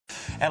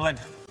Elen,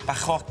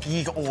 bach o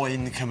gig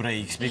oen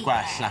Cymreig, mi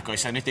gwell nag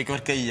oes, a nid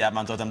o'r geia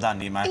ma'n dod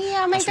amdani.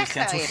 Ie, mae'n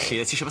dechrau oeri. Ti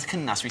eisiau beth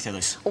cynnas weithiau,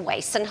 does?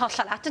 Oes, yn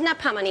hollol. A dyna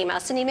pam o'n i'n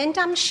meddwl, sy'n ni'n mynd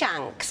am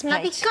shanks.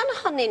 Mae'n ddigon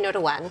ohonyn nhw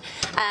rwan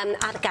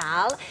ar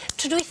gael.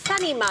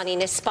 Trwydwytha ni ma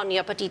ni'n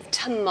esbonio bod hi'n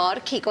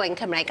tymor cig oen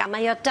Cymreig, a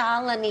mae o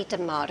dal yn ei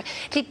dymor.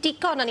 Lly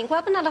digon, o'n i'n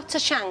gweld bod yna lot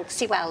o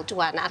shanks i weld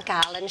rwan ar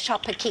gael yn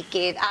siop y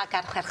cigydd ag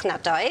ar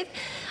chwerchnadoedd.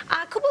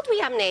 A cwbl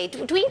dwi am wneud,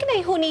 dwi'n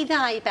gwneud hwn i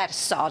ddau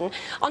berson,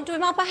 ond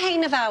dwi'n meddwl bod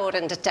hein y fawr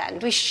yn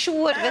dydyn. Dwi'n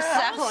siŵr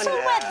fysa hwn.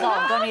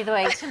 Sylweddol, do'n i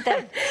ddweud.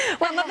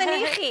 Wel, mae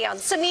fyny i chi,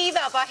 ond sy'n ni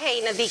fel bod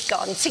hein yn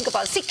ddigon. Ti'n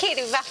gwybod, sicr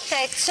yw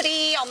falle 3,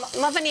 ond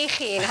mae fyny i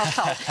chi'n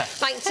hollol.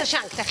 Faint o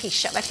sianc da chi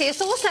eisiau. Felly,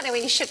 os oes na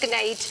rhywun eisiau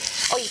gwneud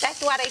o'i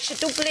bedwar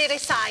eisiau dwblu'r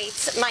ei sait,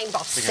 mae'n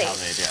bosib.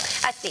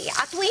 Ydy.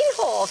 A dwi'n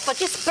hoff o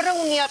jyst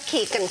brownio'r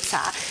cig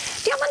gynta.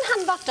 Diolch yn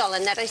hanfodol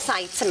yn yr ei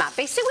sait yma.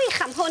 Be sy'n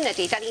wych am hwn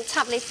ydy, da ni'n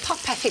taflu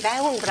popeth i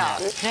fewn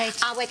bron,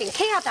 a wedyn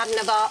cead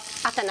arno fo,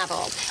 a dyna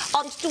fo.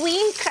 Ond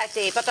dwi'n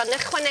credu bod o'n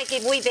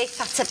ychwanegu fwy fyth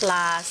at y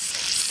blas,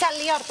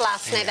 selio'r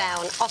blas neu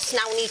fewn, os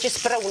nawn ni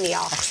jyst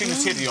brownio. Ac sy'n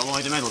naturiol,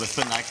 oed yn meddwl beth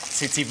bynnag,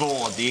 ti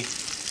fod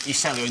i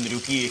selio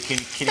unrhyw gig cyn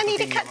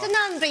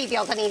Dyna'n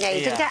reiddiol da ni'n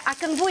neud,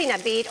 ac yn fwy na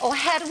byd,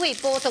 oherwydd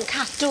bod yn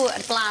cadw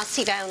yr blas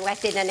i fewn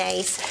wedyn yn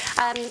neis.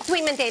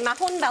 Dwi'n mynd mae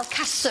hwn fel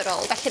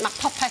casserole, felly mae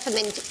popeth yn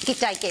mynd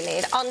gyda'i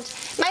gilydd, ond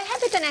mae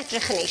hefyd yn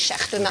edrych yn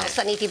eisiach, dwi'n meddwl,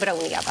 da ni wedi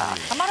brownio fo.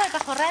 A mae rhoi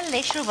bach o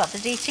relish rhywbeth,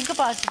 ydy, ti'n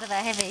gwybod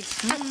bydde hefyd?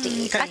 Ydy.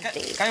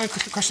 Ga i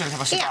ofyn cwestiwn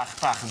efo sy'n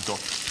bach yn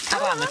dod.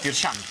 Pa ran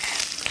ydy'r sianc?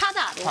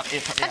 Cadarn.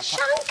 Y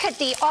sianc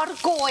ydy o'r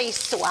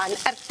goes wan,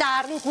 yr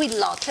darn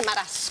gwylod lle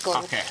mae'r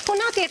asgwrn.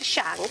 Hwna di'r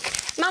sianc.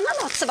 Mae yna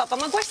lot o bobl,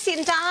 mae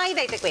gwersi'n da i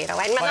ddeud y gwir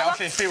Owen. Mae yna lot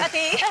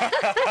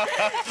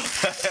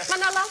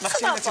o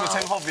bobl. Ti'n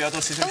tenghofio,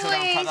 dos i ddim siŵr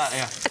am cadarn,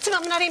 ie. Ti'n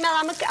meddwl, mae yna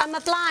meddwl am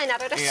y blaen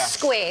ar yr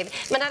ysgwydd.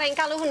 Mae yna rhain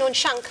galw hwnnw'n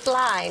sianc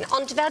blaen,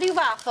 ond fel rhyw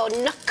fath o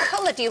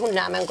nycl ydy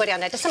hwnna mewn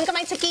gwirionedd. Does am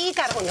gymaint o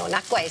gig ar hwnnw,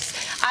 nac oes,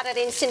 ar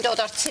yr un sy'n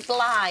dod o'r tu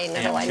blaen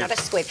o'r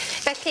ysgwydd.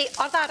 Felly,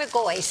 oedd ar y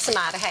goes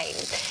yma ar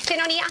hein.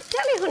 Felly, o'n i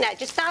adael i hwnna,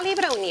 jyst dal i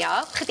brownio,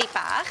 chydig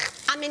bach,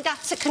 a mynd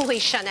at y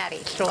cynhwysion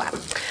eraill rwan.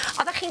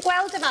 Oeddech chi'n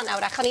gweld yma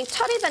nawr, ac o'n i'n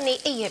torri fyny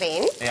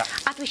eirin,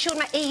 a dwi'n siŵr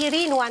mae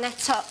eirin wan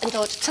eto yn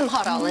dod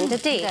tymhorol yn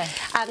dydy.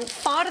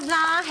 Ffordd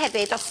dda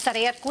hefyd os dda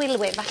rei ar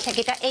gwylwyr, falle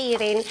gyda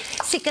eirin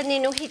sydd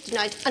gynnyn nhw hyd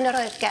yn oed yn yr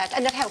oergell,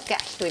 yn yr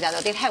hewgell, dwi'n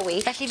ddod i'r hewi.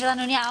 Felly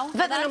fyddan nhw'n iawn?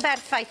 Fyddan nhw'n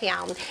berffaith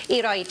iawn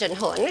i roed yn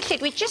hwn.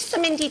 Felly dwi jyst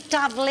yn mynd i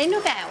daflu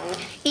nhw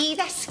fewn i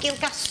ddesgyl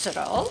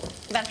gastrol,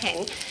 fel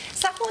hyn.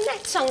 Sa hwn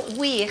eto'n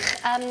wych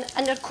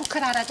yn yr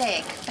cwcr ar y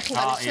deg. Da chi'n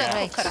gweld y slur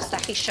cwcr os da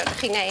chi eisiau, da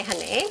chi'n neud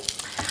hynny.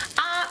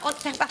 A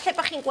falle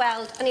bod chi'n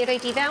gweld, o'n i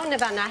roed i fewn y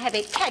fanna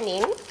hefyd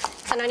cennin.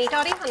 So o'n i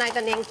dorri hwnna i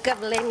fyny'n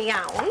gyflym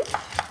iawn.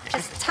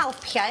 Just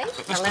talpiau.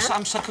 Oes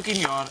amser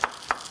coginio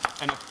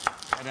yn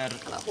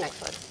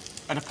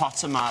y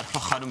pot yma, yr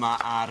prochan yma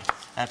a'r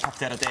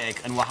popder a deg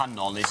yn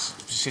wahanol, neu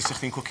sut ydych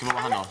chi'n cwcio fo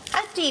wahanol?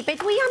 Ydy, be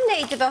dwi am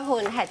wneud efo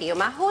hwn heddiw,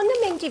 mae hwn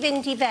yn mynd i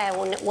fynd i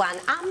fewn wan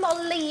am o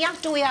leia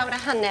 2 awr a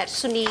hanner,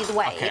 swn i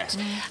ddweud.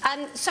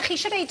 So chi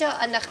eisiau reid o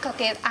yn eich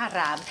cogyr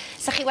araf,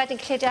 so chi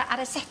wedyn lledo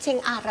ar y setting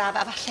araf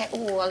a falle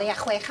o leia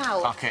 6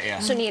 awr,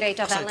 swn i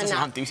reid o fel yna.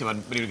 Mae'n handi,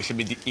 mae'n rhywun gallu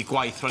mynd i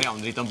gwaith ro'n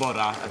iawn, reid o'n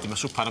bora, a dim y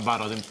swpan yn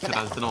barod yn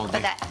cyrraedd yn ôl.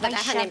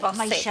 Bydde hynny'n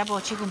bosib. Mae eisiau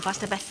bod ti gwmpas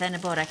dy bethau yn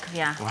y bore,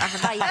 cofia.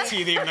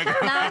 Ti ddim yn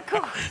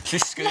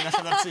llisgyd yn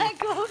allan ar ti.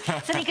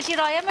 So ni'n gallu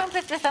rhoi mewn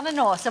peth yn y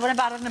nos, a bod yn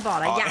barod yn y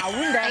bore.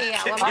 Iawn,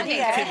 de. Mae'n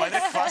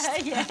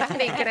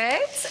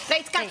gret.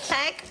 Reit,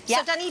 garlleg.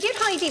 So, da ni wedi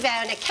rhoi di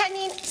fewn y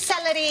cennin,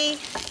 seleri,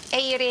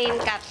 eirin,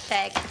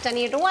 garlleg. Da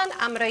ni rwan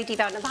am roi di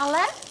fewn y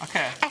fale.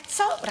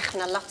 Eto, wrach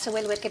yna lot o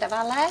wylwyr gyda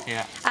fale.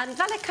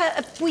 Fale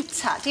y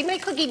bwyta, di'n rhoi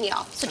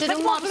coginio. So, dyn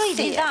nhw mor sydd.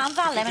 Blwyddyn da am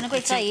fale, mae'n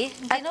gweithio i.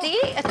 Ydy,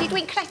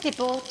 dwi'n credu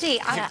bod di.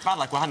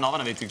 Fale gwahanol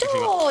fanna fi.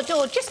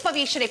 Do, jyst bod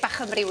fi eisiau gwneud bach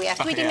o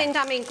amrywiaeth. Dwi wedi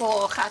mynd am un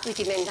goch a dwi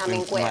wedi mynd am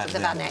un gwyrdd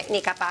y fanne. Ni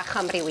gael bach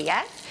o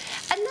amrywiaeth.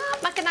 Yna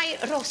mae gennau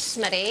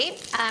rosemary,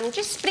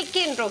 jyst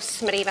brigyn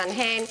rosemary fan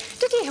hyn.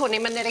 Dydy hwn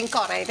i'm yn yr un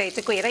gorau, reid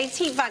y gwir, reit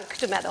ifanc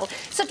dwi'n meddwl.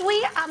 So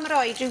dwi am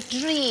roi rhyw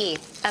 3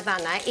 y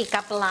fanna i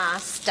gael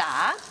blas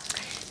da.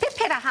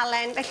 Pupur a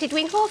halen, felly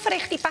dwi'n hoff ar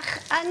eich di bach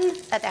yn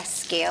y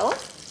ddesgyl.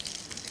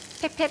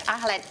 Pupur a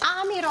halen,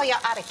 a mi roi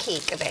o ar y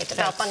cig y fyd,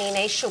 fel bod ni'n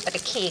neud siw bod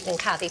y cig yn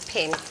cadw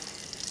pin.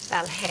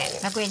 Fel hyn.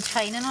 Mae gwynt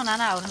ffein yn hwnna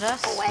nawr, yn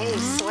dros?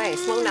 Weis, mae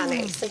hwnna'n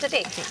neis, yn dydi?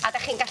 A da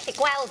chi'n gallu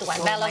gweld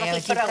wan, fel oedd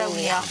wedi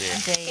brownio.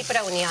 Di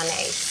brownio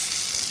neis.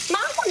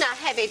 Mae hwnna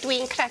hefyd,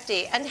 dwi'n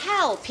credu, yn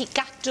help i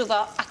gadw fo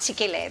at ei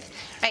gilydd.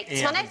 Reit,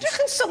 mae'n edrych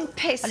yn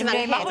swmpus fan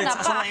hyn. Mae hwnna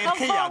bach o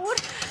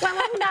fawr. Wel,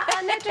 mae hwnna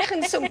yn edrych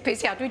yn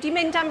swmpus iawn. Dwi wedi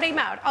mynd am rei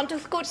mawr. Ond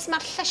wrth gwrs,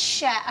 mae'r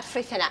llysiau a'r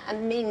ffrwyth yna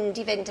yn mynd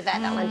i fynd y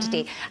feddwl yn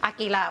dydi.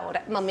 Ac i lawr,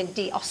 mae'n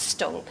mynd i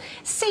ostwng.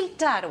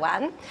 Seidar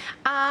wan,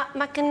 a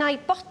mae gynnau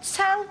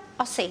botel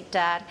o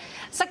seidar.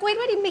 So gweud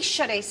wedi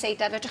misio rei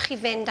seidar, fedrwch chi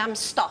fynd am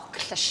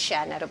stoc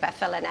llysiau neu rhywbeth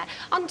fel yna.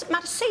 Ond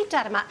mae'r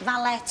seidar yma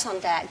falet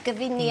ond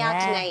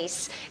gyfuniad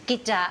neis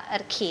gyda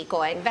yr cig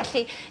oen.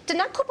 Felly,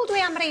 dyna cwbl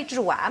dwi am reid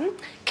rwan.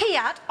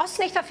 Ceuad, os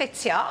wneith o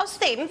ffitio, os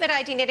ddim, fe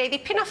rhaid i ni rei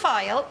ddipyn o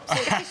ffoil,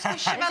 sy'n gallu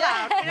sgwisio fe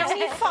lawr, fe rawn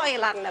ni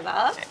ffoil arno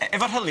fo.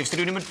 Efo'r hylif, os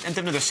rhywun yn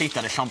defnyddio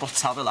seitan neu llon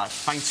botal fel la,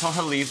 faint o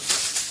hylif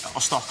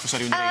o stoc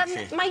fysa rhywun yn reid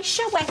chi? Mae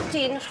eisiau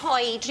wedyn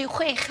rhoi rhyw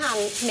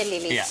 600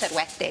 ml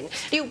wedyn.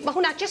 Mae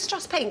hwnna jyst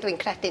dros pein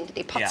dwi'n credu'n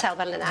dydi potel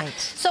fel yna.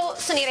 So,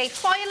 sy'n ni rei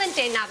ffoil yn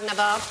dyn arno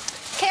fo,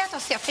 Ceuad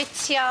os di o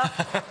ffitio,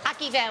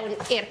 ac i fewn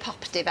i'r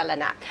popdy fel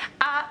yna.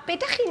 A be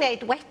ydych chi'n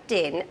neud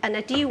wedyn yn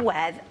y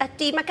diwedd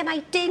ydy mae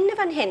gennau dyn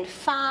fan hyn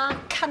ffa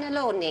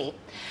cannelloni.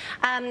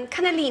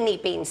 Cannellini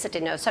beans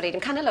ydyn nhw, sori,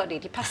 dim cannelloni,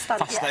 di pasta.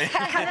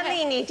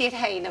 Cannellini di'r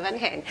hein o fan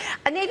hyn.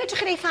 A neu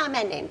fedrwch chi rei ffa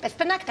menyn, beth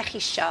bynnag ydych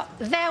chi isio,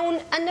 fewn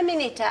yn y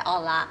munudau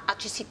ola a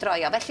jyst i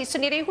droio. Felly,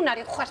 swn i rei hwnna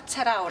rhyw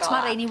chwarter awr ola.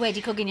 Mae rei ni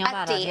wedi coginio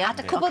barod, ie? A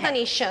dy cwbl da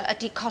ni eisiau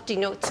ydy codi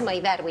nhw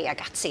tymau ferwi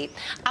ag ati.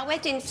 A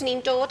wedyn, swn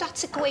i'n dod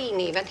at y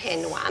gweini fan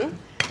hyn wan.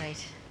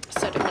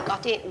 So,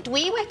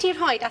 dwi wedi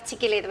rhoi at ei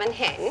gilydd fan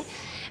hyn.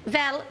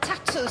 Fel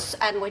tatws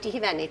wedi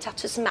hifennu,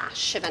 tatws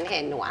mash fan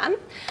hyn wan.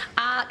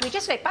 A dwi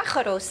jyst rhoi bach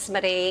o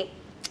rosemary.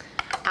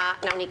 A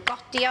nawn ni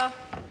godio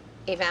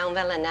i fewn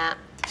fel yna.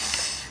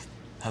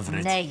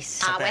 Hyfryd. Neis.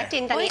 A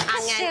wedyn, da ni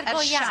angen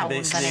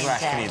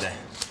A'r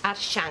a'r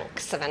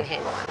shanks o fan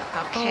hyn wan.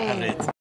 Hyfryd.